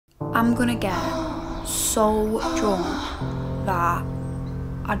I'm gonna get so drunk that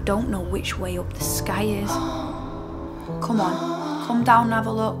I don't know which way up the sky is. Come on, come down and have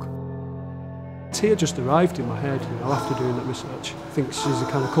a look. Tia just arrived in my head, after doing that research. I think she's a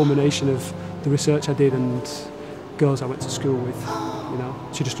kind of culmination of the research I did and girls I went to school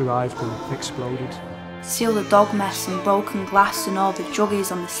with, She just arrived and exploded. See all the dog mess and broken glass and all the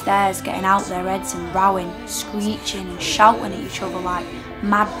juggies on the stairs getting out their heads and rowing, screeching and shouting at each other like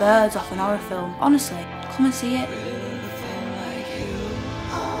mad birds off an horror film. Honestly, come and see it.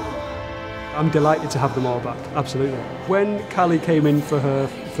 I'm delighted to have them all back, absolutely. When Callie came in for her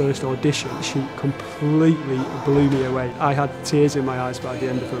first audition, she completely blew me away. I had tears in my eyes by the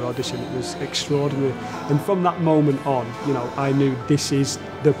end of her audition. It was extraordinary. And from that moment on, I knew this is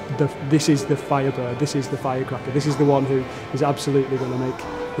the Firebird, this is the firecracker, this is the one who is absolutely going to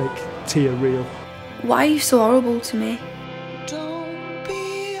make Tia real. Why are you so horrible to me?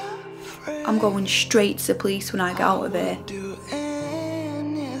 I'm going straight to the police when I get out of here.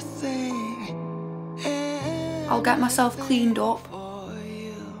 I'll get myself cleaned up.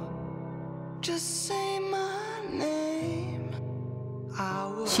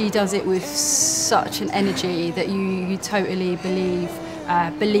 She does it with such an energy that you totally believe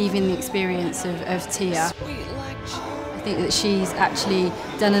in the experience of Tia. I think that she's actually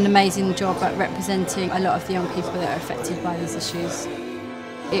done an amazing job at representing a lot of the young people that are affected by these issues.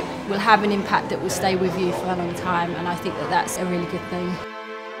 It will have an impact that will stay with you for a long time, and I think that that's a really good thing.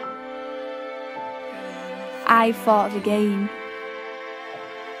 I thought of a game.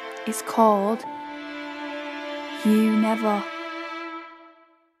 It's called You Never.